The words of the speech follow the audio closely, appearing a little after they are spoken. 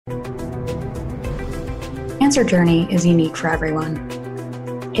cancer journey is unique for everyone.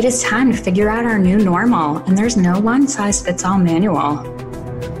 It is time to figure out our new normal, and there's no one-size-fits-all manual.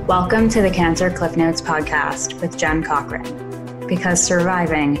 Welcome to the Cancer Cliff Notes podcast with Jen Cochran, because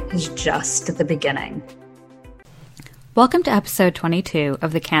surviving is just the beginning. Welcome to episode 22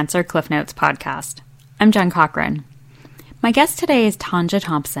 of the Cancer Cliff Notes podcast. I'm Jen Cochran. My guest today is Tanja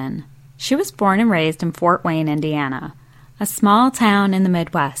Thompson. She was born and raised in Fort Wayne, Indiana, a small town in the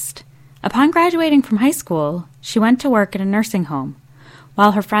Midwest. Upon graduating from high school, she went to work at a nursing home,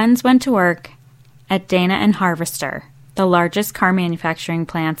 while her friends went to work at Dana and Harvester, the largest car manufacturing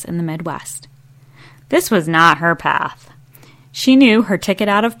plants in the Midwest. This was not her path. She knew her ticket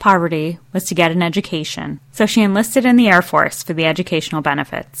out of poverty was to get an education, so she enlisted in the Air Force for the educational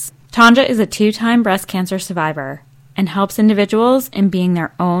benefits. Tanja is a 2-time breast cancer survivor and helps individuals in being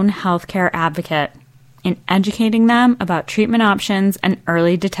their own healthcare advocate, in educating them about treatment options and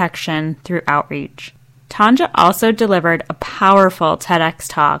early detection through outreach. Tanja also delivered a powerful TEDx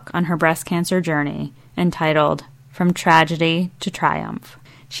talk on her breast cancer journey entitled From Tragedy to Triumph.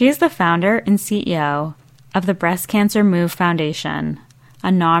 She is the founder and CEO of the Breast Cancer Move Foundation, a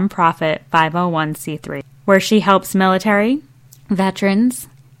nonprofit 501c3, where she helps military, veterans,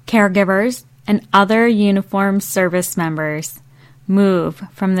 caregivers, and other uniformed service members move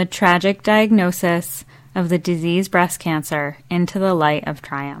from the tragic diagnosis of the disease breast cancer into the light of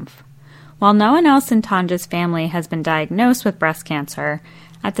triumph. While no one else in Tanja's family has been diagnosed with breast cancer,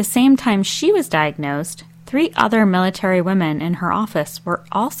 at the same time she was diagnosed, 3 other military women in her office were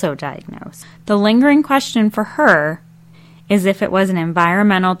also diagnosed. The lingering question for her is if it was an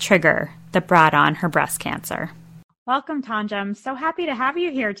environmental trigger that brought on her breast cancer. Welcome, Tanja. I'm so happy to have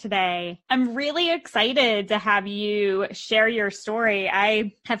you here today. I'm really excited to have you share your story.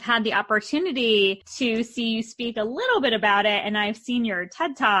 I have had the opportunity to see you speak a little bit about it, and I've seen your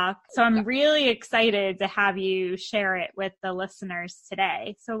TED Talk. So I'm really excited to have you share it with the listeners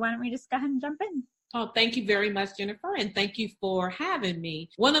today. So why don't we just go ahead and jump in? Oh, thank you very much, Jennifer, and thank you for having me.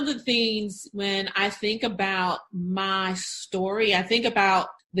 One of the things when I think about my story, I think about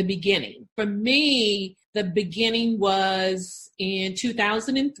the beginning. For me, the beginning was in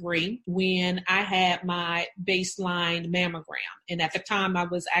 2003 when I had my baseline mammogram. And at the time I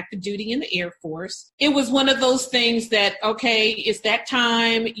was active duty in the Air Force. It was one of those things that, okay, it's that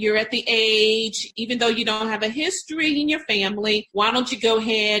time, you're at the age, even though you don't have a history in your family, why don't you go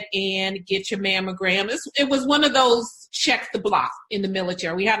ahead and get your mammogram? It was one of those check the block in the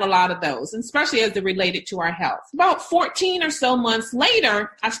military. We had a lot of those, and especially as it related to our health. About 14 or so months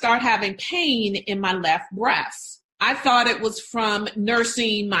later, I started having pain in my left breast. I thought it was from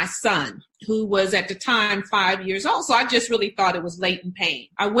nursing my son, who was at the time 5 years old. So I just really thought it was latent pain.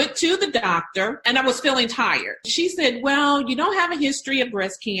 I went to the doctor and I was feeling tired. She said, well, you don't have a history of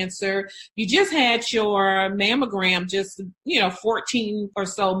breast cancer. You just had your mammogram just, 14 or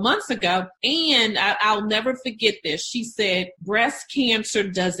so months ago. And I'll never forget this. She said, breast cancer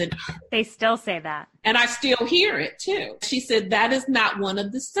doesn't hurt. They still say that. And I still hear it too. She said, that is not one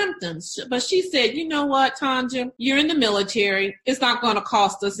of the symptoms. But she said, you know what, Tanja, you're in the military. It's not going to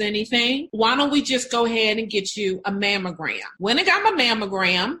cost us anything. Why don't we just go ahead and get you a mammogram? When I got my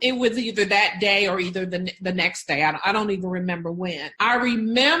mammogram, it was either that day or either the next day. I don't even remember when. I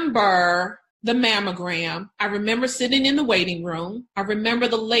remember the mammogram. I remember sitting in the waiting room. I remember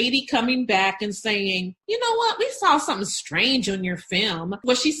the lady coming back and saying, you know what? We saw something strange on your film.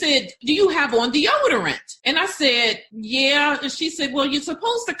 Well, she said, do you have on deodorant? And I said, yeah. And she said, well, you're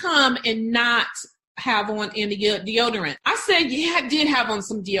supposed to come and not have on any deodorant. I said, yeah, I did have on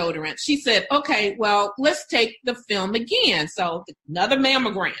some deodorant. She said, okay, well, let's take the film again. So another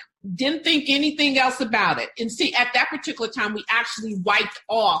mammogram. Didn't think anything else about it. And see, at that particular time, we actually wiped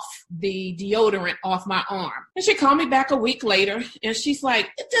off the deodorant off my arm. And she called me back a week later, and she's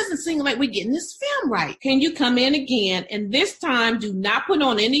like, it doesn't seem like we're getting this film right. Can you come in again? And this time, do not put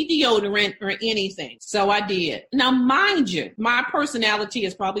on any deodorant or anything. So I did. Now, mind you, my personality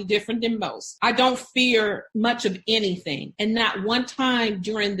is probably different than most. I don't fear much of anything. And not one time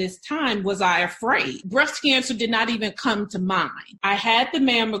during this time was I afraid. Breast cancer did not even come to mind. I had the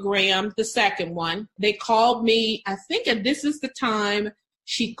mammogram, the second one. They called me, I think this is the time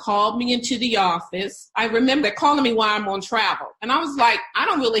she called me into the office. I remember calling me while I'm on travel. And I was like, I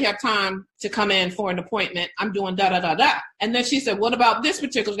don't really have time to come in for an appointment. I'm doing da-da-da-da. And then she said, what about this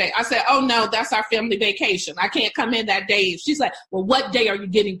particular day? I said, oh, no, that's our family vacation. I can't come in that day. She's like, well, what day are you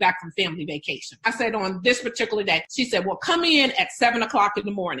getting back from family vacation? I said, on this particular day. She said, well, come in at 7 o'clock in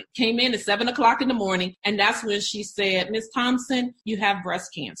the morning. Came in at 7 o'clock in the morning. And that's when she said, Ms. Thompson, you have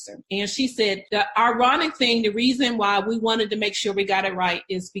breast cancer. And she said, the ironic thing, the reason why we wanted to make sure we got it right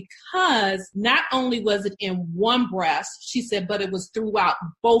is because not only was it in one breast, she said, but it was throughout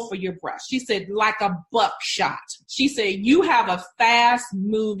both of your breasts. She said, like a buckshot. She said, you have a fast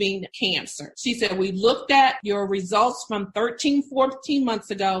moving cancer. She said, we looked at your results from 13, 14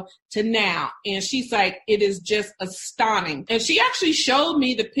 months ago to now. And she's like, it is just astounding. And she actually showed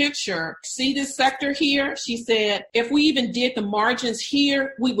me the picture. See this sector here? She said, if we even did the margins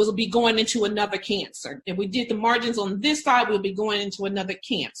here, we will be going into another cancer. If we did the margins on this side, we'll be going into another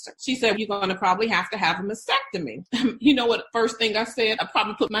cancer. She said, you're going to probably have to have a mastectomy. You know what? First thing I said, I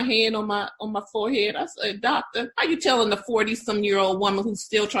probably put my hand on my forehead. I said, doctor, how you telling the 40-some-year-old woman who's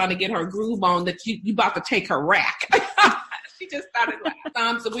still trying to get her groove on that you about to take her rack? She just started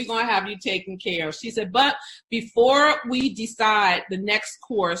laughing. So we're going to have you taken care of. She said, but before we decide the next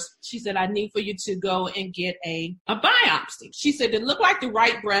course, she said, I need for you to go and get a biopsy. She said, it looked like the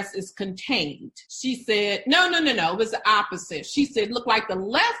right breast is contained. She said, no. It was the opposite. She said, look like the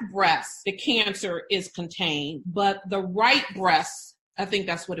left breast, the cancer is contained, but the right breast, I think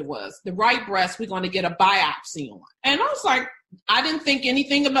that's what it was. The right breast, we're going to get a biopsy on. And I was like, I didn't think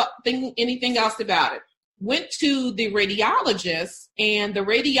anything else about it. Went to the radiologist, and the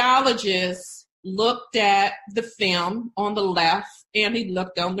radiologist looked at the film on the left and he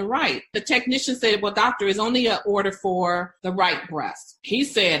looked on the right. The technician said, well, doctor, it's only an order for the right breast. He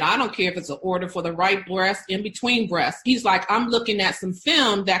said, I don't care if it's an order for the right breast, in between breasts. He's like, I'm looking at some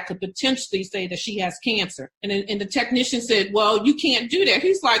film that could potentially say that she has cancer. And the technician said, well, you can't do that.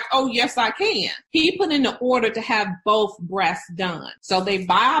 He's like, oh, yes, I can. He put in the order to have both breasts done. So they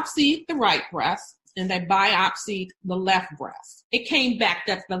biopsied the right breast and they biopsied the left breast. It came back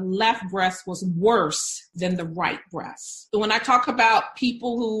that the left breast was worse than the right breast. So when I talk about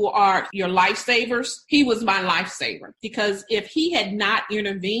people who are your lifesavers, he was my lifesaver, because if he had not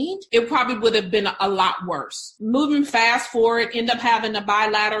intervened, it probably would have been a lot worse. Moving fast forward, end up having a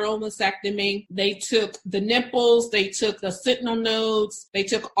bilateral mastectomy. They took the nipples, they took the sentinel nodes, they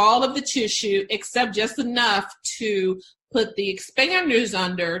took all of the tissue except just enough to put the expanders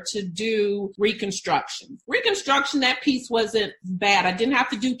under to do reconstruction. Reconstruction, that piece wasn't bad. I didn't have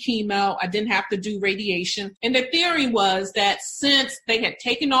to do chemo. I didn't have to do radiation. And the theory was that since they had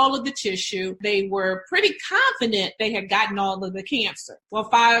taken all of the tissue, they were pretty confident they had gotten all of the cancer. Well,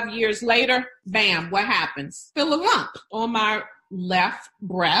 5 years later, bam, what happens? Feel a lump on my left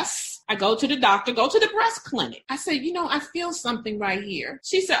breast. I go to the doctor, go to the breast clinic. I said, I feel something right here.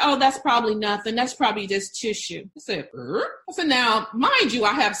 She said, oh, that's probably nothing. That's probably just tissue. I said, now, mind you,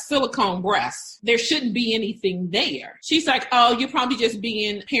 I have silicone breasts. There shouldn't be anything there. She's like, oh, you're probably just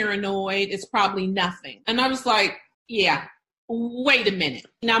being paranoid. It's probably nothing. And I was like, yeah, wait a minute.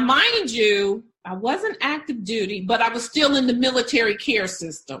 Now, mind you, I wasn't active duty, but I was still in the military care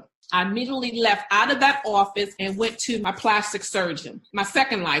system. I immediately left out of that office and went to my plastic surgeon, my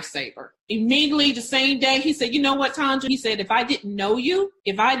second lifesaver. Immediately the same day, he said, you know what, Tanja? He said, if I didn't know you,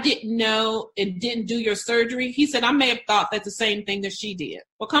 if I didn't know and didn't do your surgery, he said, I may have thought that's the same thing that she did.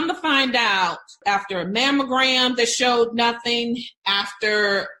 Well, come to find out, after a mammogram that showed nothing,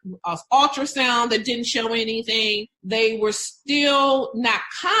 after an ultrasound that didn't show anything, they were still not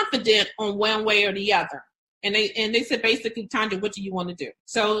confident on one way or the other. And they said, basically, Tanja, what do you want to do?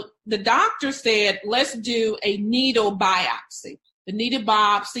 So the doctor said, let's do a needle biopsy. The needle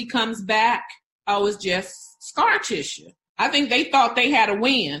biopsy comes back. Oh, it's just scar tissue. I think they thought they had a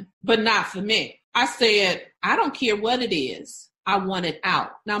win, but not for me. I said, I don't care what it is. I want it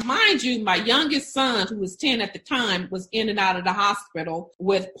out. Now, mind you, my youngest son, who was 10 at the time, was in and out of the hospital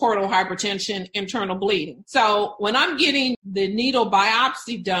with portal hypertension, internal bleeding. So when I'm getting the needle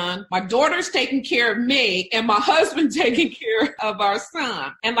biopsy done, my daughter's taking care of me and my husband taking care of our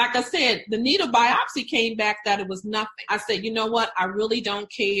son. And like I said, the needle biopsy came back that it was nothing. I said, you know what? I really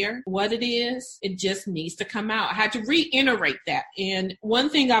don't care what it is. It just needs to come out. I had to reiterate that. And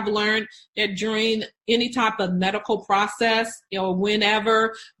one thing I've learned that during any type of medical process, or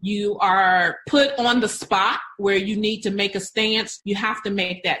whenever you are put on the spot where you need to make a stance, you have to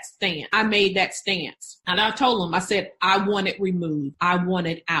make that stance. I made that stance. And I told him, I said, I want it removed. I want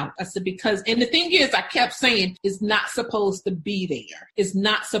it out. I said, because, and the thing is, I kept saying, it's not supposed to be there. It's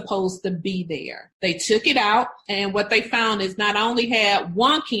not supposed to be there. They took it out, and what they found is not only had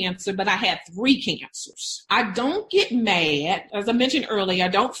one cancer, but I had 3 cancers. I don't get mad. As I mentioned earlier, I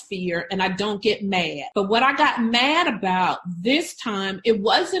don't fear and I don't get mad. But what I got mad about this time, it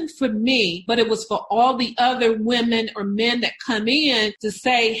wasn't for me, but it was for all the other women or men that come in to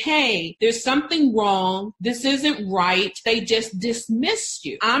say, hey, there's something wrong. This isn't right. They just dismiss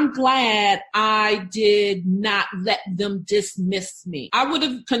you. I'm glad I did not let them dismiss me. I would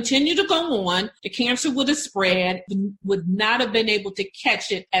have continued to go on. The cancer would have spread, would not have been able to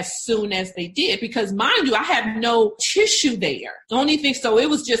catch it as soon as they did, because mind you, I had no tissue there. The only thing, so it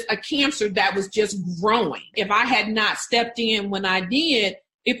was just a cancer that was just growing. If I had not stepped in when I did,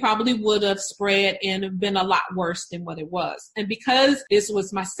 it probably would have spread and been a lot worse than what it was. And because this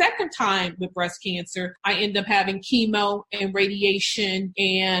was my second time with breast cancer, I ended up having chemo and radiation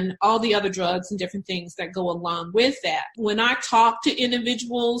and all the other drugs and different things that go along with that. When I talk to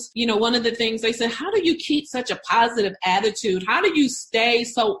individuals, one of the things they said, how do you keep such a positive attitude? How do you stay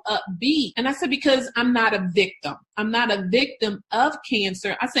so upbeat? And I said, because I'm not a victim. I'm not a victim of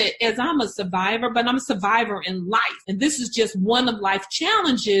cancer. I said, as I'm a survivor, but I'm a survivor in life. And this is just one of life's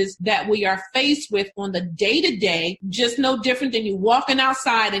challenges that we are faced with on the day-to-day, just no different than you walking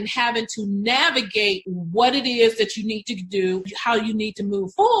outside and having to navigate what it is that you need to do, how you need to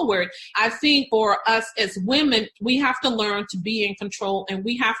move forward. I think for us as women, we have to learn to be in control, and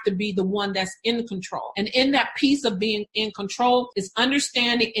we have to be the one that's in control. And in that piece of being in control is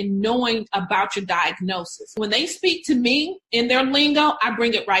understanding and knowing about your diagnosis. When they speak to me in their lingo, I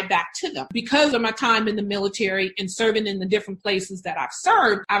bring it right back to them. Because of my time in the military and serving in the different places that I've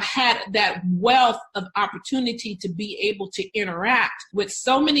served, I've had that wealth of opportunity to be able to interact with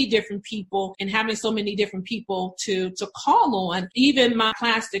so many different people and having so many different people to call on. Even my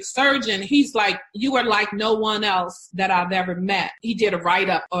plastic surgeon, he's like, you are like no one else that I've ever met. He did a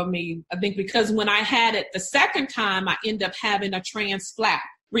write-up on me, I think, because when I had it the second time, I ended up having a transflap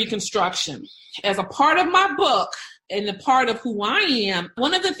reconstruction. As a part of my book and a part of who I am,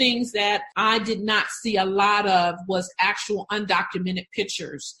 one of the things that I did not see a lot of was actual undocumented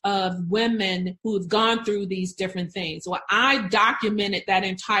pictures of women who have gone through these different things. Well, I documented that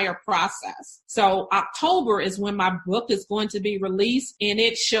entire process. So October is when my book is going to be released, and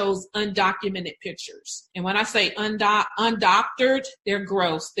it shows undocumented pictures. And when I say undoctored, they're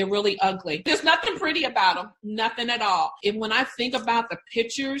gross. They're really ugly. There's nothing pretty about them, nothing at all. And when I think about the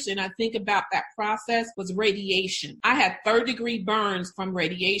pictures and I think about that process, was radiation. I had 3rd-degree burns from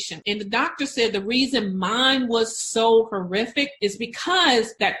radiation. And the doctor said the reason mine was so horrific is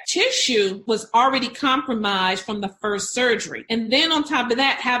because that tissue was already compromised from the first surgery. And then on top of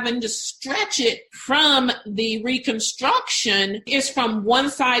that, having to stretch it from the reconstruction is from one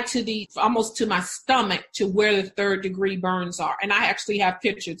side to almost to my stomach to where the 3rd-degree burns are. And I actually have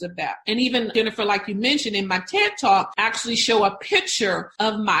pictures of that. And even, Jennifer, like you mentioned in my TED Talk, I actually show a picture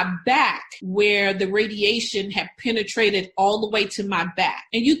of my back where the radiation had penetrated all the way to my back.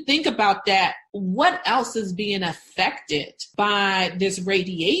 And you think about that, what else is being affected by this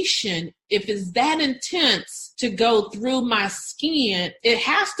radiation? If it's that intense to go through my skin, it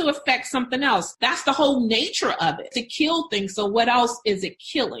has to affect something else. That's the whole nature of it, to kill things. So what else is it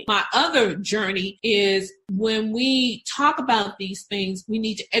killing? My other journey is when we talk about these things, we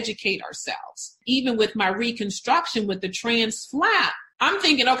need to educate ourselves. Even with my reconstruction with the transflap, I'm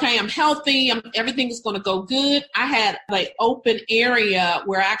thinking, okay, I'm healthy. Everything is going to go good. I had an open area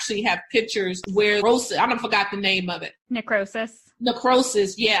where I actually have pictures where I forgot the name of it.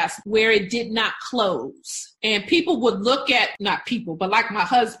 Necrosis, yes, where it did not close. And people would look at, not people, but like my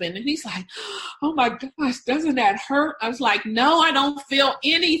husband, and he's like, oh my gosh, doesn't that hurt? I was like, no, I don't feel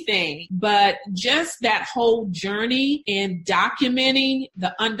anything. But just that whole journey in documenting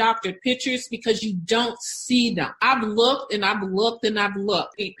the undoctored pictures, because you don't see them. I've looked and I've looked and I've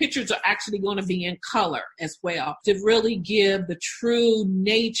looked. The pictures are actually going to be in color as well to really give the true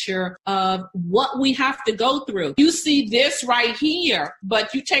nature of what we have to go through. You see this right here. here.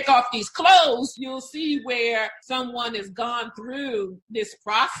 But you take off these clothes, you'll see where someone has gone through this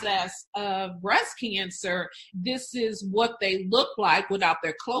process of breast cancer. This is what they look like without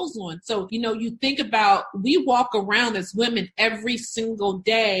their clothes on. So, you think about, we walk around as women every single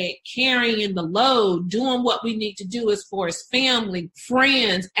day, carrying the load, doing what we need to do as far as family,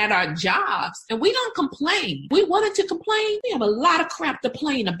 friends, at our jobs. And we don't complain. We wanted to complain. We have a lot of crap to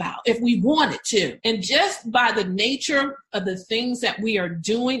complain about if we wanted to. And just by the nature of the things that we are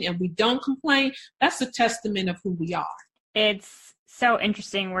doing and we don't complain, that's a testament of who we are. It's so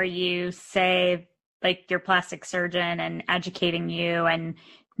interesting where you say, like, your plastic surgeon and educating you and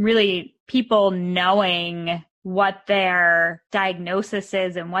really people knowing what their diagnosis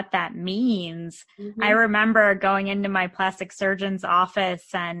is and what that means. Mm-hmm. I remember going into my plastic surgeon's office,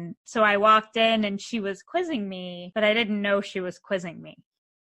 and so I walked in and she was quizzing me, but I didn't know she was quizzing me.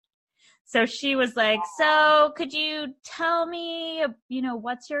 So she was like, so could you tell me,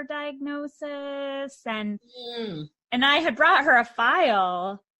 what's your diagnosis? And I had brought her a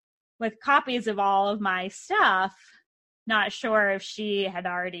file with copies of all of my stuff, not sure if she had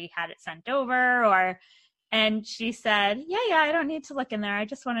already had it sent over and she said, yeah, I don't need to look in there. I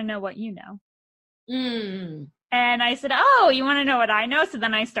just want to know what you know. And I said, oh, you want to know what I know? So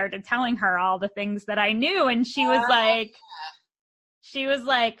then I started telling her all the things that I knew. And she was like,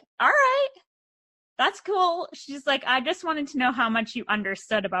 all right, that's cool. She's like, I just wanted to know how much you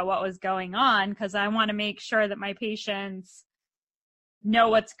understood about what was going on, because I want to make sure that my patients know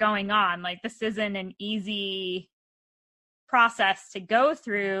what's going on. Like, this isn't an easy process to go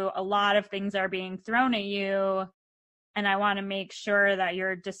through. A lot of things are being thrown at you, and I want to make sure that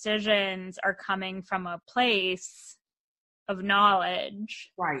your decisions are coming from a place of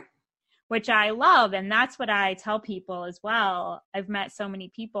knowledge, right? Which I love, and that's what I tell people as well. I've met so many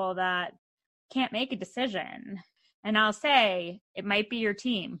people that can't make a decision, and I'll say it might be your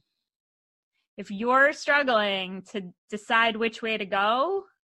team. If you're struggling to decide which way to go,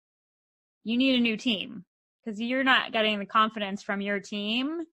 you need a new team, because you're not getting the confidence from your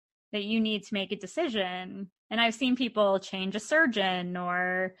team that you need to make a decision. And I've seen people change a surgeon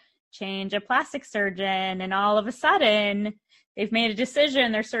or change a plastic surgeon, and all of a sudden they've made a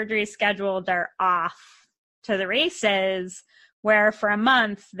decision, their surgery is scheduled, they're off to the races, where for a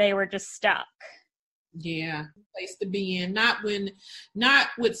month they were just stuck. Yeah, place to be in. Not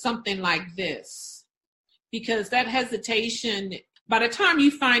with something like this, because that hesitation, by the time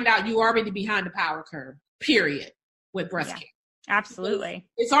you find out, you're already behind the power curve, period, with breast cancer. Absolutely.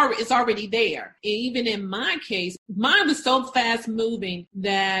 It's already there. Even in my case, mine was so fast moving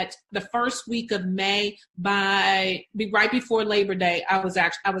that the first week of May, right before Labor Day, I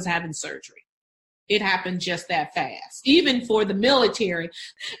was having surgery. It happened just that fast. Even for the military,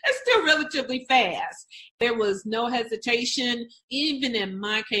 it's still relatively fast. There was no hesitation. Even in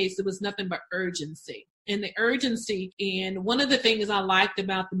my case, it was nothing but urgency. And the urgency, and one of the things I liked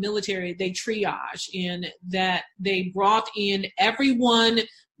about the military, they triage, in that they brought in everyone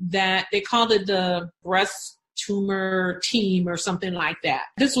that they called it the breast tumor team or something like that.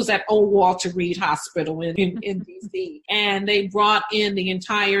 This was at Old Walter Reed Hospital in DC. And they brought in the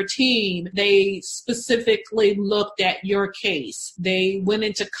entire team. They specifically looked at your case. They went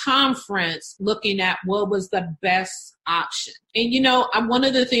into conference looking at what was the best option. And one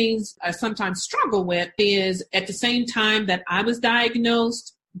of the things I sometimes struggle with is, at the same time that I was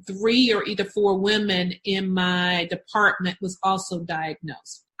diagnosed, 3 or either 4 women in my department was also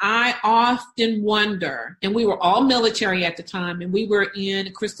diagnosed. I often wonder, and we were all military at the time, and we were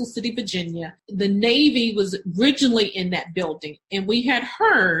in Crystal City, Virginia. The Navy was originally in that building, and we had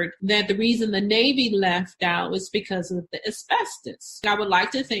heard that the reason the Navy left out was because of the asbestos. I would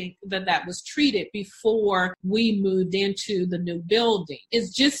like to think that that was treated before we moved into the new building.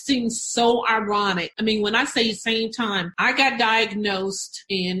 It just seems so ironic. I mean, when I say same time, I got diagnosed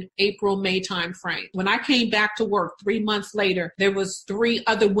in April, May timeframe. When I came back to work 3 months later, there was 3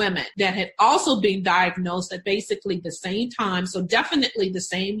 other women that had also been diagnosed at basically the same time, so definitely the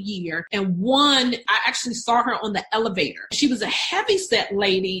same year. And one, I actually saw her on the elevator. She was a heavy-set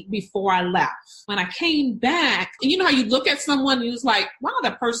lady before I left. When I came back, and you know how you look at someone and you're like, wow,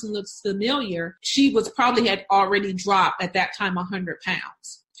 that person looks familiar. She had already dropped at that time 100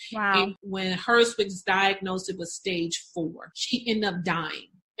 pounds. Wow. And when hers was diagnosed, it was stage 4. She ended up dying.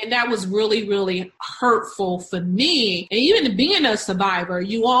 And that was really, really hurtful for me. And even being a survivor,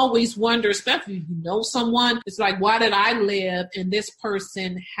 you always wonder, especially if you know someone, it's like, why did I live and this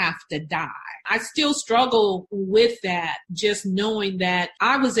person have to die? I still struggle with that, just knowing that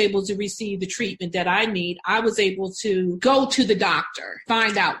I was able to receive the treatment that I need. I was able to go to the doctor,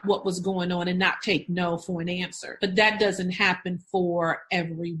 find out what was going on and not take no for an answer. But that doesn't happen for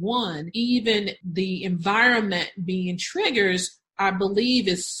everyone. Even the environment being triggers, I believe,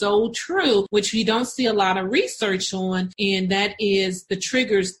 is so true, which you don't see a lot of research on, and that is the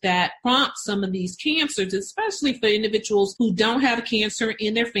triggers that prompt some of these cancers, especially for individuals who don't have cancer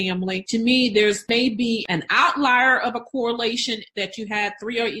in their family. To me, there's maybe an outlier of a correlation that you had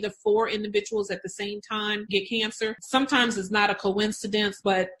 3 or either 4 individuals at the same time get cancer. Sometimes it's not a coincidence,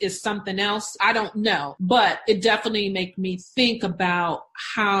 but it's something else. I don't know, but it definitely makes me think about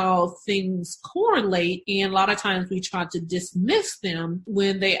how things correlate, and a lot of times we try to dismiss them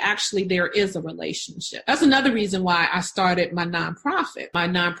when there is a relationship. That's another reason why I started my nonprofit. My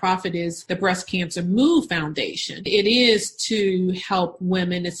nonprofit is the Breast Cancer Move Foundation. It is to help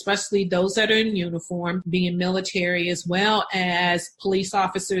women, especially those that are in uniform, being military as well as police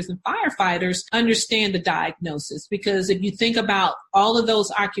officers and firefighters, understand the diagnosis. Because if you think about all of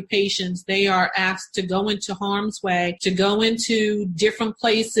those occupations, they are asked to go into harm's way, to go into different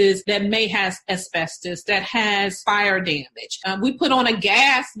places that may have asbestos, that has fire damage. We put on a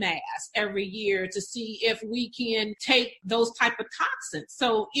gas mask every year to see if we can take those type of toxins.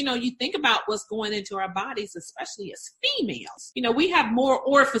 So, you think about what's going into our bodies, especially as females. We have more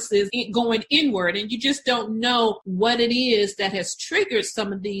orifices going inward, and you just don't know what it is that has triggered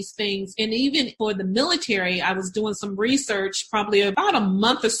some of these things. And even for the military, I was doing some research probably about a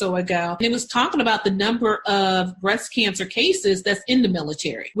month or so ago, and it was talking about the number of breast cancer cases that's in the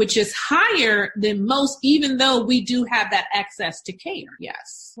military, which is higher than most, even though we do have that access to care.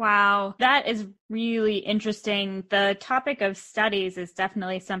 Yes. Wow. That is really interesting. The topic of studies is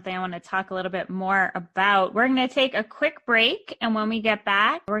definitely something I want to talk a little bit more about. We're going to take a quick break, and when we get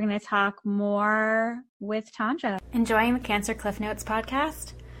back, we're going to talk more with Tanja. Enjoying the Cancer Cliff Notes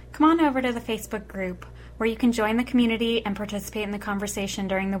podcast? Come on over to the Facebook group where you can join the community and participate in the conversation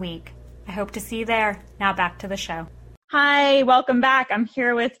during the week. I hope to see you there. Now back to the show. Hi, welcome back. I'm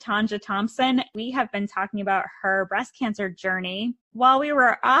here with Tanja Thompson. We have been talking about her breast cancer journey. While we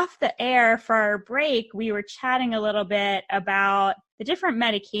were off the air for our break, we were chatting a little bit about the different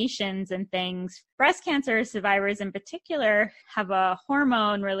medications and things. Breast cancer survivors in particular have a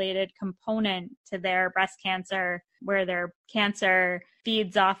hormone-related component to their breast cancer, where their cancer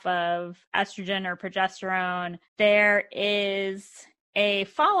feeds off of estrogen or progesterone. There is a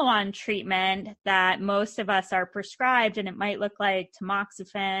follow-on treatment that most of us are prescribed, and it might look like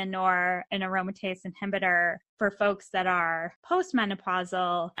tamoxifen or an aromatase inhibitor for folks that are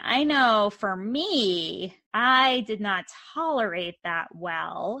postmenopausal. I know for me, I did not tolerate that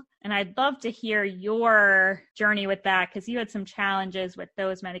well, and I'd love to hear your journey with that because you had some challenges with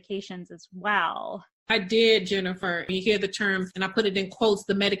those medications as well. I did, Jennifer. You hear the term, and I put it in quotes,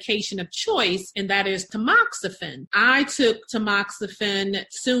 the medication of choice, and that is tamoxifen. I took tamoxifen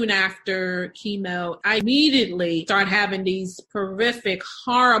soon after chemo. I immediately started having these horrific,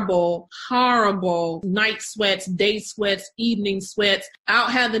 horrible night sweats, day sweats, evening sweats,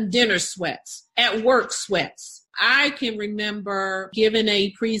 out having dinner sweats, at work sweats. I can remember giving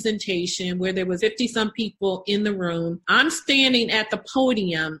a presentation where there was 50-some people in the room. I'm standing at the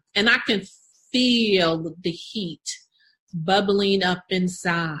podium, and I can feel the heat bubbling up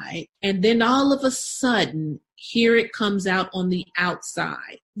inside. And then all of a sudden, here it comes out on the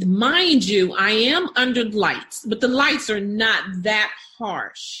outside. Mind you, I am under lights, but the lights are not that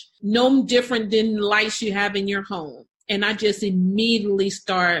harsh. No different than the lights you have in your home. And I just immediately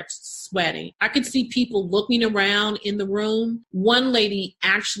start sweating. I could see people looking around in the room. One lady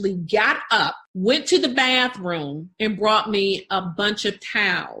actually got up, went to the bathroom, and brought me a bunch of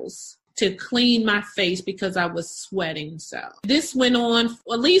towels to clean my face because I was sweating so. This went on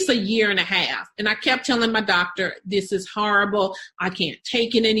for at least a year and a half. And I kept telling my doctor, this is horrible. I can't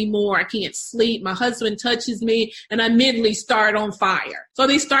take it anymore. I can't sleep. My husband touches me and I immediately start on fire. So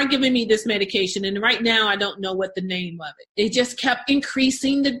they start giving me this medication. And right now I don't know what the name of it. They just kept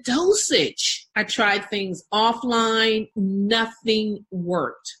increasing the dosage. I tried things offline. Nothing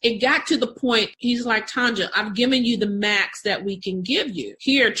worked. It got to the point, he's like, Tanja, I've given you the max that we can give you.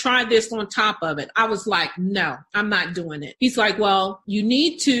 Here, try this on top of it. I was like, no, I'm not doing it. He's like, well, you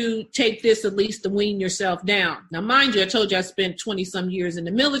need to take this at least to wean yourself down. Now, mind you, I told you I spent 20-some years in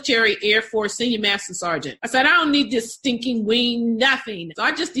the military, Air Force, Senior Master Sergeant. I said, I don't need this stinking wean nothing. So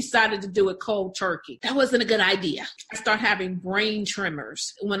I just decided to do it cold turkey. That wasn't a good idea. I started having brain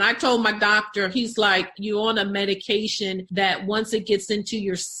tremors. When I told my doctor, he's like, you're on a medication that once it gets into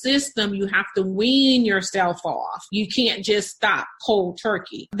your system, you have to wean yourself off. You can't just stop cold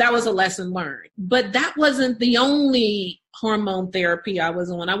turkey. That was a lesson learned. But that wasn't the only hormone therapy I was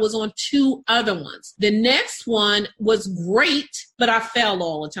on. I was on 2 other ones. The next one was great, but I fell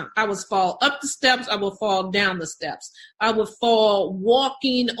all the time. I would fall up the steps. I would fall down the steps. I would fall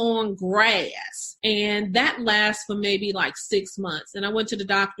walking on grass. And that lasts for maybe like 6 months. And I went to the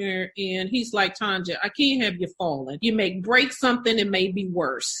doctor and he's like, Tanja, I can't have you falling. You may break something, it may be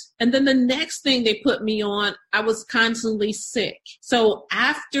worse. And then the next thing they put me on, I was constantly sick. So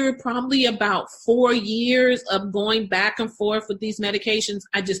after probably about 4 years of going back and forth with these medications,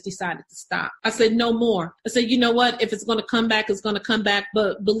 I just decided to stop. I said, no more. I said, you know what? If it's going to come back, it's going to come back.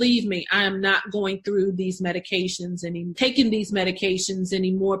 But believe me, I am not going through these medications and taking these medications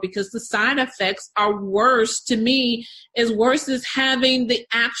anymore because the side effects are worse to me, as worse as having the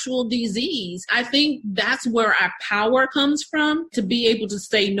actual disease. I think that's where our power comes from, to be able to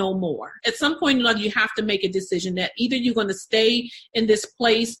say no more. At some point in life, you have to make a decision that either you're going to stay in this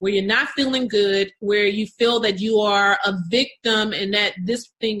place where you're not feeling good, where you feel that you are a victim and that this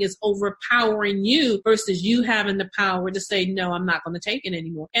thing is overpowering you, versus you having the power to say, no, I'm not going to take it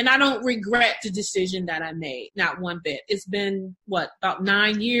anymore. And I don't regret the decision that I made, not one bit. It's been, about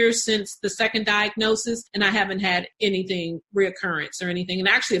 9 years since the second diagnosis, and I haven't had anything reoccurrence or anything. And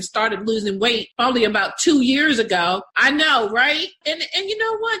actually I've started losing weight probably about 2 years ago. I know, right? And you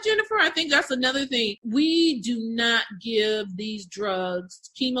know what, Jennifer? I think that's another thing. We do not give these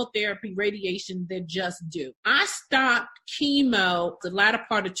drugs, chemotherapy, radiation, they're just due. I stopped chemo the latter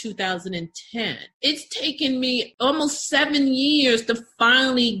part of 2010. It's taken me almost 7 years to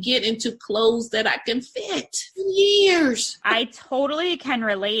finally get into clothes that I can fit. Years. I totally can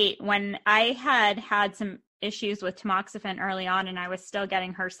relate. When I had some issues with tamoxifen early on, and I was still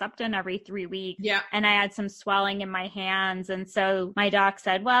getting Herceptin every 3 weeks. Yeah. And I had some swelling in my hands. And so my doc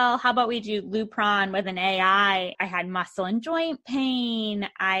said, well, how about we do Lupron with an AI? I had muscle and joint pain.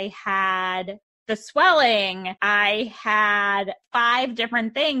 I had the swelling. I had 5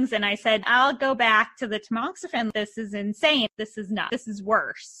 different things. And I said, I'll go back to the tamoxifen. This is insane. This is not. This is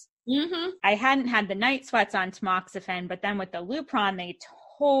worse. Mm-hmm. I hadn't had the night sweats on tamoxifen, but then with the Lupron, they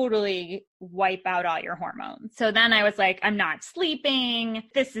totally wipe out all your hormones. So then I was like, I'm not sleeping.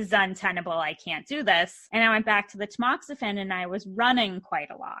 This is untenable. I can't do this. And I went back to the tamoxifen and I was running quite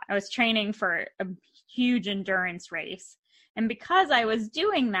a lot. I was training for a huge endurance race. And because I was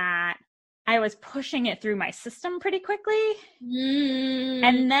doing that, I was pushing it through my system pretty quickly.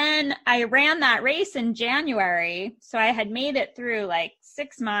 And then I ran that race in January. So I had made it through like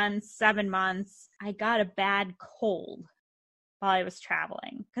 6 months, 7 months. I got a bad cold while I was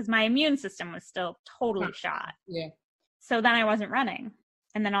traveling because my immune system was still totally shot. Yeah. So then I wasn't running.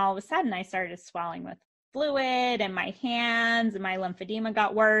 And then all of a sudden I started swelling with fluid in my hands and my lymphedema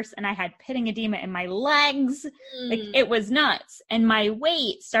got worse and I had pitting edema in my legs. Like it was nuts. And my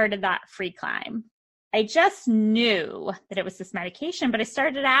weight started that free climb. I just knew that it was this medication, but I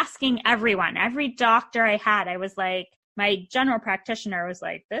started asking everyone, every doctor I had. I was like, my general practitioner was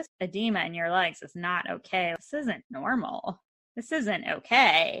like, this edema in your legs is not okay. This isn't normal. This isn't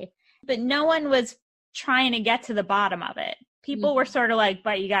okay. But no one was trying to get to the bottom of it. People were sort of like,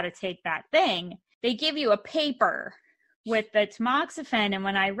 but you got to take that thing. They give you a paper with the tamoxifen. And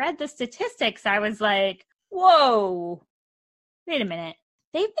when I read the statistics, I was like, whoa, wait a minute.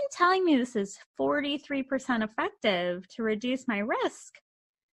 They've been telling me this is 43% effective to reduce my risk.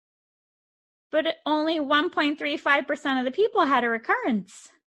 But only 1.35% of the people had a recurrence.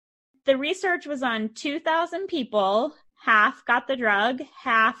 The research was on 2,000 people. Half got the drug,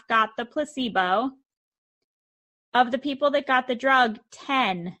 half got the placebo. Of the people that got the drug,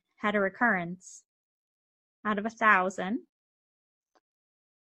 10 had a recurrence out of 1,000.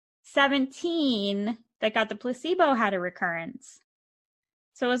 17 that got the placebo had a recurrence.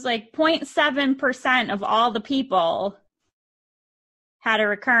 So it was like 0.7% of all the people had a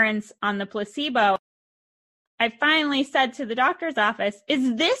recurrence on the placebo. I finally said to the doctor's office,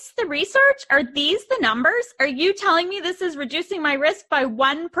 is this the research? Are these the numbers? Are you telling me this is reducing my risk by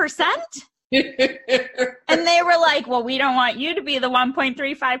 1%? And they were like, well, we don't want you to be the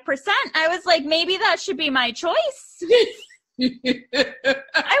 1.35%. I was like, maybe that should be my choice. I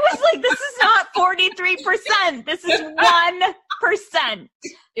was like, this is not 43%. This is 1%.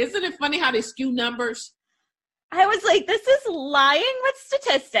 Isn't it funny how they skew numbers? I was like, this is lying with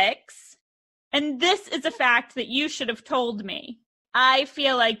statistics. And this is a fact that you should have told me. I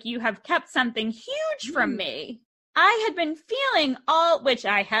feel like you have kept something huge from me. I had been feeling which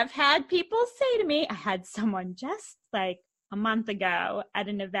I have had people say to me. I had someone just like a month ago at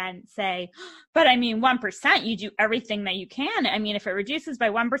an event say, but I mean, 1%, you do everything that you can. I mean, if it reduces by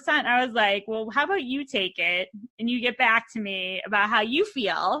 1%, I was like, well, how about you take it and you get back to me about how you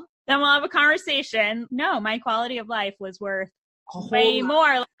feel? Then we'll have a conversation. No, my quality of life was worth way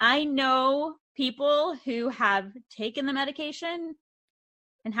more. I know people who have taken the medication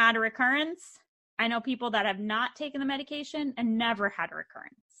and had a recurrence. I know people that have not taken the medication and never had a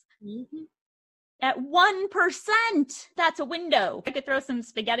recurrence. Mm-hmm. At 1%, that's a window. I could throw some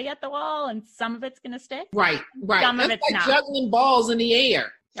spaghetti at the wall and some of it's going to stick. Right. Some of it's like not. Juggling balls in the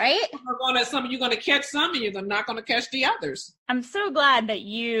air. Right? You're going to catch some and you're not going to catch the others. I'm so glad that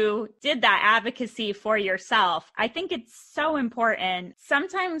you did that advocacy for yourself. I think it's so important.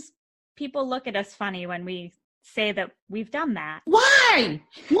 Sometimes people look at us funny when we say that we've done that. Why?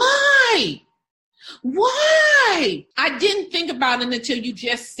 I didn't think about it until you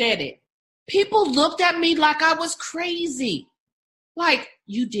just said it. People looked at me like I was crazy. Like,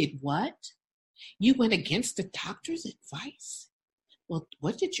 you did what? You went against the doctor's advice? Well,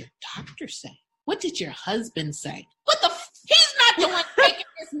 what did your doctor say? What did your husband say? He's not taking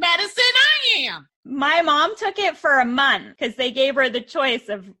this medicine. I am. My mom took it for a month because they gave her the choice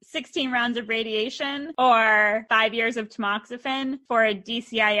of 16 rounds of radiation or 5 years of tamoxifen for a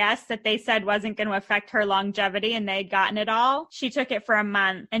DCIS that they said wasn't going to affect her longevity, and they had gotten it all. She took it for a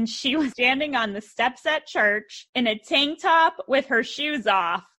month, and she was standing on the steps at church in a tank top with her shoes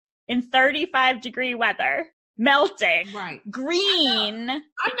off in 35-degree weather, melting, right, green, I know.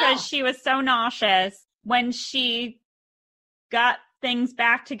 Because she was so nauseous. When she got things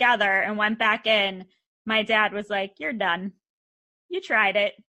back together and went back in, my dad was like, you're done. You tried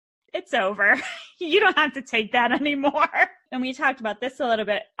it. It's over. You don't have to take that anymore. And we talked about this a little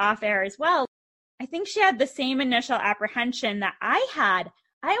bit off air as well. I think she had the same initial apprehension that I had.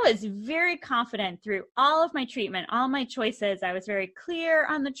 I was very confident through all of my treatment, all my choices. I was very clear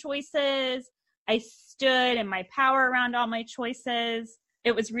on the choices. I stood in my power around all my choices.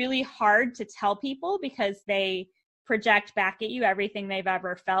 It was really hard to tell people because they project back at you everything they've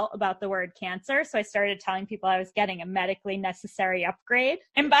ever felt about the word cancer. So I started telling people I was getting a medically necessary upgrade.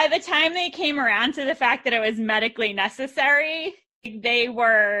 And by the time they came around to the fact that it was medically necessary, they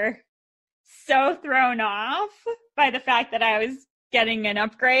were so thrown off by the fact that I was getting an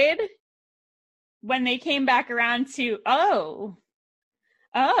upgrade. When they came back around to,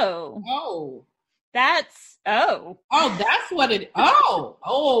 that's what it,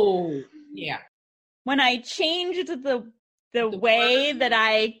 yeah. When I changed the way that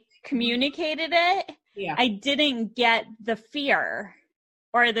I communicated it, yeah. I didn't get the fear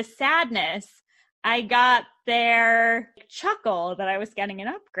or the sadness. I got their chuckle that I was getting an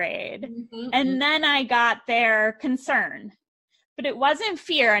upgrade. Mm-hmm. And then I got their concern. But it wasn't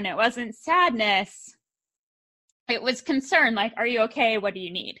fear and it wasn't sadness. It was concern, like, are you okay? What do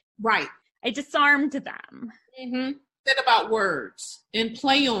you need? Right. I disarmed them. Mm-hmm. Said about words and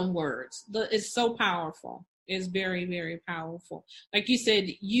play on words. It's so powerful. It's very, very powerful. Like you said,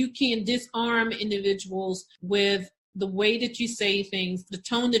 you can disarm individuals with the way that you say things, the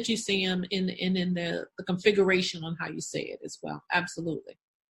tone that you say them in the configuration on how you say it as well. Absolutely.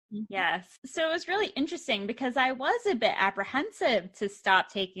 Yes. So it was really interesting because I was a bit apprehensive to stop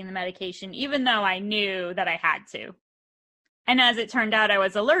taking the medication, even though I knew that I had to. And as it turned out, I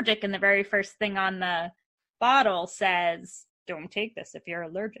was allergic, and the very first thing on the bottle says, don't take this if you're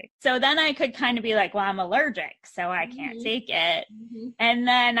allergic. So then I could kind of be like, well, I'm allergic, so I can't take it. Mm-hmm. And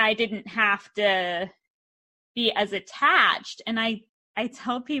then I didn't have to be as attached. And I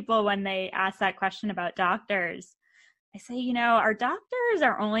tell people when they ask that question about doctors, I say, our doctors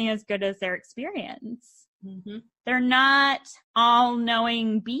are only as good as their experience. Mm-hmm. They're not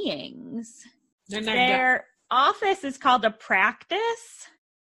all-knowing beings. Their office is called a practice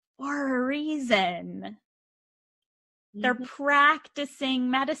for a reason. They're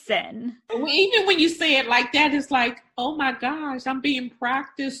practicing medicine. Even when you say it like that, it's like, oh my gosh, I'm being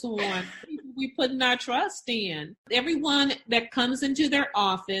practiced on. We putting our trust in. Everyone that comes into their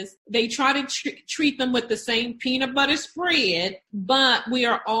office, they try to treat them with the same peanut butter spread, but we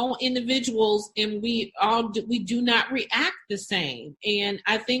are all individuals and we do not react the same. And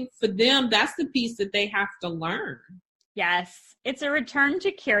I think for them, that's the piece that they have to learn. Yes, it's a return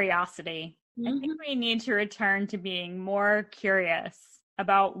to curiosity. I think we need to return to being more curious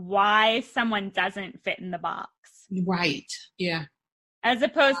about why someone doesn't fit in the box. Right. Yeah. As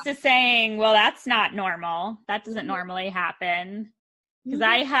opposed to saying, well, that's not normal. That doesn't normally happen. Because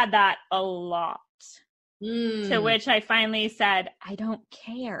I had that a lot. To which I finally said, I don't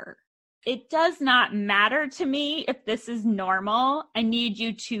care. it does not matter to me if this is normal. I need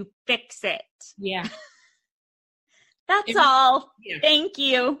you to fix it. Yeah. That's all. Yeah. Thank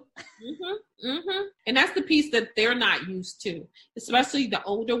you. And that's the piece that they're not used to, especially the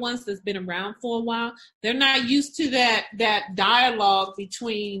older ones that's been around for a while. They're not used to that dialogue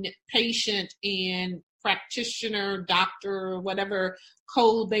between patient and practitioner, doctor, whatever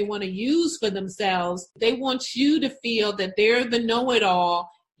code they want to use for themselves. They want you to feel that they're the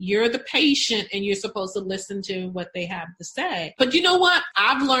know-it-all. You're the patient and you're supposed to listen to what they have to say. But you know what?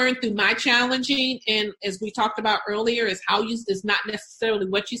 I've learned through my challenging, and as we talked about earlier, is how you, it's not necessarily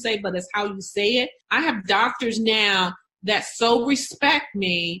what you say, but it's how you say it. I have doctors now that so respect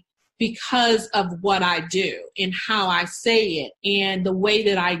me because of what I do and how I say it and the way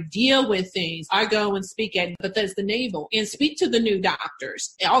that I deal with things. I go and speak at Bethesda Naval and speak to the new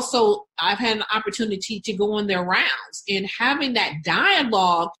doctors. Also, I've had an opportunity to go on their rounds, and having that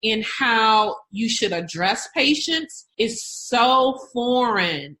dialogue in how you should address patients is so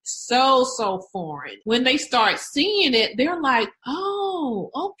foreign, so foreign. When they start seeing it, they're like,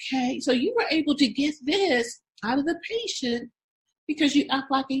 oh, okay, so you were able to get this out of the patient because you act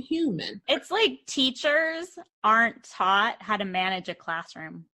like a human. It's like teachers aren't taught how to manage a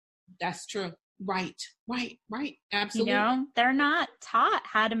classroom. That's true. Right. Absolutely. You know, they're not taught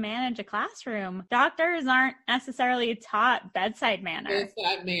how to manage a classroom. Doctors aren't necessarily taught bedside manner.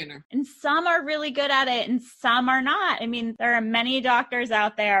 And some are really good at it and some are not. I mean, there are many doctors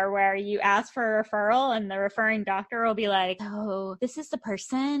out there where you ask for a referral and the referring doctor will be like, oh, this is the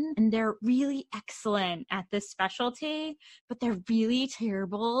person and they're really excellent at this specialty, but they're really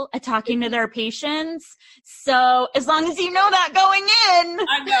terrible at talking to their patients. So as long as you know that going in.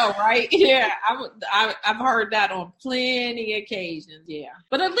 I know, right? Yeah. I've heard that on plenty of occasions, yeah.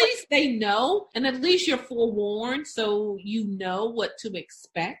 But at least they know, and at least you're forewarned, so you know what to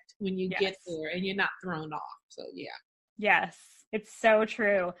expect when you get there, and you're not thrown off. So, yeah. Yes, it's so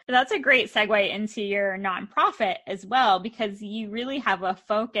true. That's a great segue into your nonprofit as well, because you really have a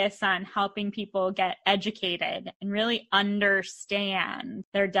focus on helping people get educated and really understand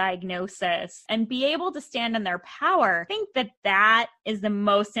their diagnosis and be able to stand in their power. I think that is the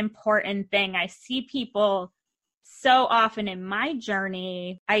most important thing. I see people so often in my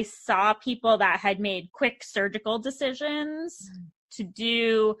journey. I saw people that had made quick surgical decisions to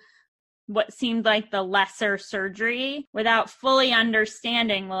do what seemed like the lesser surgery without fully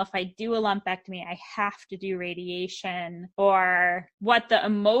understanding, well, if I do a lumpectomy, I have to do radiation, or what the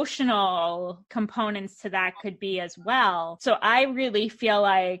emotional components to that could be as well. So I really feel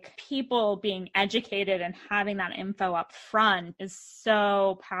like people being educated and having that info up front is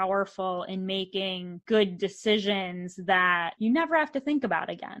so powerful in making good decisions that you never have to think about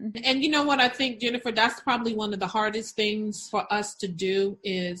again. And you know what I think, Jennifer, that's probably one of the hardest things for us to do,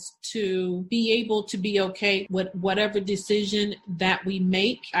 is to be able to be okay with whatever decision that we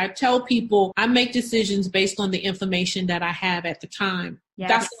make. I tell people I make decisions based on the information that I have at the time. Yes.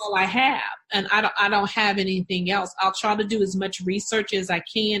 That's all I have. And I don't have anything else. I'll try to do as much research as I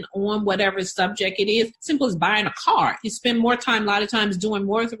can on whatever subject it is. Simple as buying a car. You spend more time, a lot of times, doing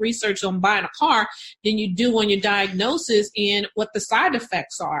more research on buying a car than you do on your diagnosis and what the side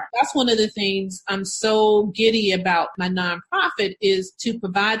effects are. That's one of the things I'm so giddy about my nonprofit, is to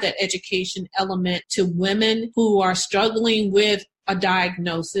provide that education element to women who are struggling with a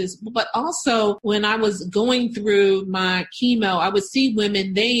diagnosis. But also, when I was going through my chemo, I would see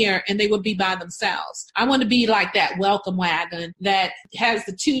women there and they would be by themselves. I want to be like that welcome wagon that has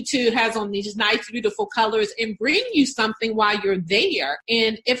the tutu, has on these nice, beautiful colors, and bring you something while you're there.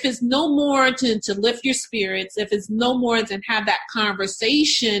 And if it's no more to lift your spirits, if it's no more than have that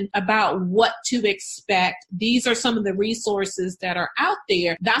conversation about what to expect, these are some of the resources that are out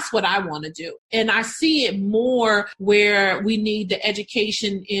there. That's what I want to do. And I see it more where we need the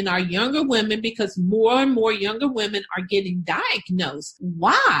education in our younger women, because more and more younger women are getting diagnosed.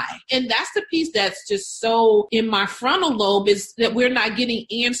 Why? And that's the piece that's just so in my frontal lobe, is that we're not getting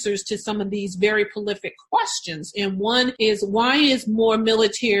answers to some of these very prolific questions. And one is, why is more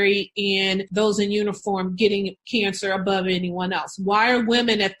military and those in uniform getting cancer above anyone else? Why are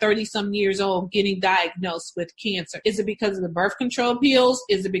women at 30-some years old getting diagnosed with cancer? Is it because of the birth control pills?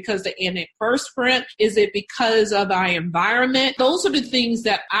 Is it because of the antiperspirant? Is it because of our environment? Those are the things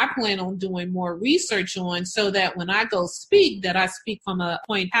that I plan on doing more research on, so that when I go speak, that I speak from a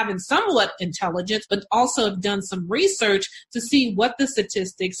point having somewhat intelligence, but also have done some research to see what the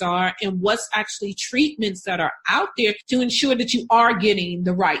statistics are and what's actually treatments that are out there to ensure that you are getting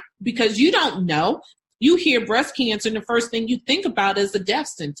the right, because you don't know. You hear breast cancer and the first thing you think about is the death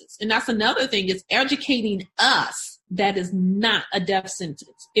sentence. And that's another thing, is educating us that is not a death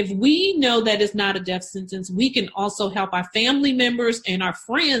sentence. If we know that it's not a death sentence, we can also help our family members and our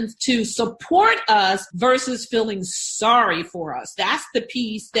friends to support us versus feeling sorry for us. That's the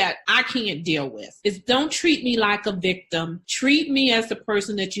piece that I can't deal with. Is don't treat me like a victim. Treat me as the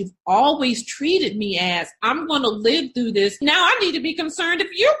person that you've always treated me as. I'm going to live through this. Now I need to be concerned if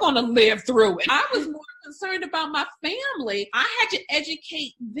you're going to live through it. I was more concerned about my family. I had to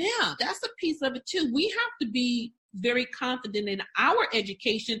educate them. That's a piece of it too. We have to be very confident in our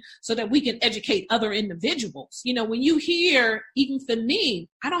education so that we can educate other individuals. You know, when you hear, even for me,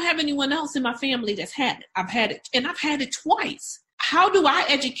 I don't have anyone else in my family that's had it. I've had it, and I've had it twice. How do I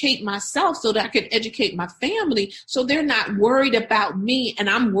educate myself so that I can educate my family so they're not worried about me and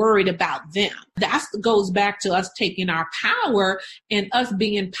I'm worried about them? That goes back to us taking our power and us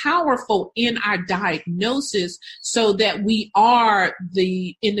being powerful in our diagnosis so that we are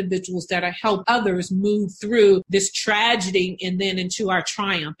the individuals that help others move through this tragedy and then into our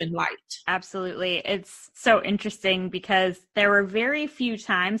triumph and light. Absolutely. It's so interesting because there were very few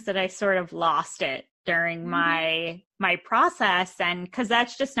times that I sort of lost it during my process, and because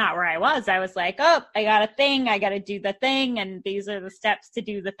that's just not where I was like, oh, I got a thing, I got to do the thing, and these are the steps to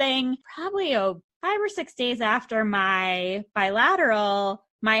do the thing. Probably 5 or 6 days after my bilateral,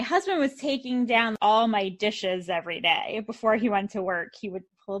 my husband was taking down all my dishes every day before he went to work. He would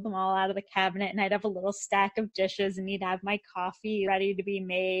pull them all out of the cabinet, and I'd have a little stack of dishes, and he'd have my coffee ready to be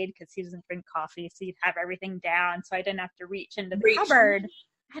made because he doesn't drink coffee, so he'd have everything down so I didn't have to reach into the cupboard.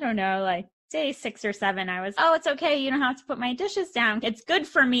 I don't know, like day 6 or 7, I was, oh, it's okay. You don't have to put my dishes down. It's good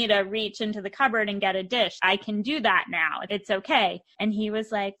for me to reach into the cupboard and get a dish. I can do that now. It's okay. And he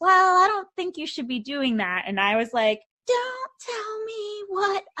was like, well, I don't think you should be doing that. And I was like, don't tell me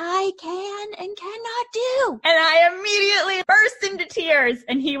what I can and cannot do. And I immediately burst into tears.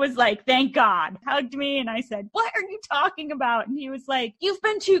 And he was like, thank God. Hugged me. And I said, what are you talking about? And he was like, you've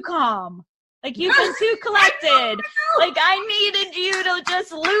been too calm. Like, you've been too collected. Like, I needed you to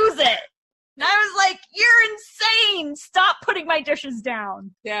just lose it. And I was like, you're insane. Stop putting my dishes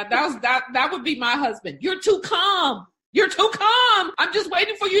down. Yeah, that would be my husband. You're too calm. You're too calm. I'm just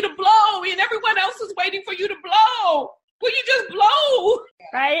waiting for you to blow, and everyone else is waiting for you to blow. Will you just blow?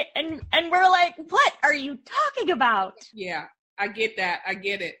 Right? And we're like, what are you talking about? Yeah. I get that. I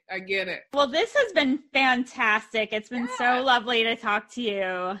get it. Well, this has been fantastic. It's been so lovely to talk to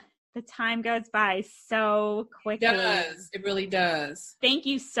you. The time goes by so quickly. It does. It really does. Thank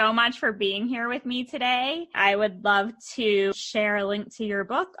you so much for being here with me today. I would love to share a link to your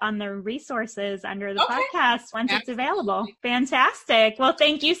book on the resources under the podcast once it's available. Fantastic. Well,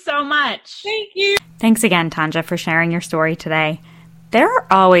 thank you so much. Thank you. Thanks again, Tanja, for sharing your story today. There are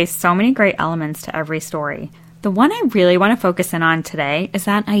always so many great elements to every story. The one I really want to focus in on today is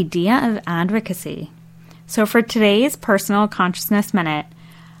that idea of advocacy. So for today's Personal Consciousness Minute,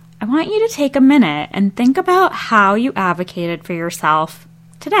 I want you to take a minute and think about how you advocated for yourself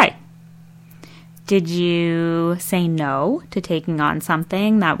today. Did you say no to taking on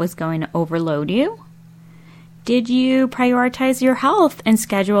something that was going to overload you? Did you prioritize your health and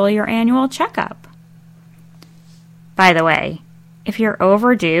schedule your annual checkup? By the way, if you're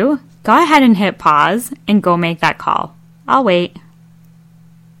overdue, go ahead and hit pause and go make that call. I'll wait.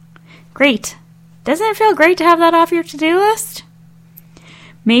 Great. Doesn't it feel great to have that off your to-do list?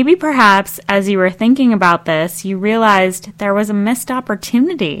 Maybe perhaps as you were thinking about this, you realized there was a missed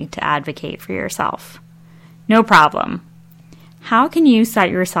opportunity to advocate for yourself. No problem. How can you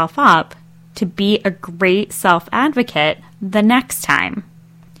set yourself up to be a great self-advocate the next time?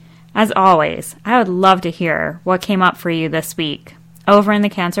 As always, I would love to hear what came up for you this week over in the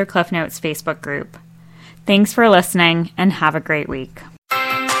Cancer Cliff Notes Facebook group. Thanks for listening and have a great week.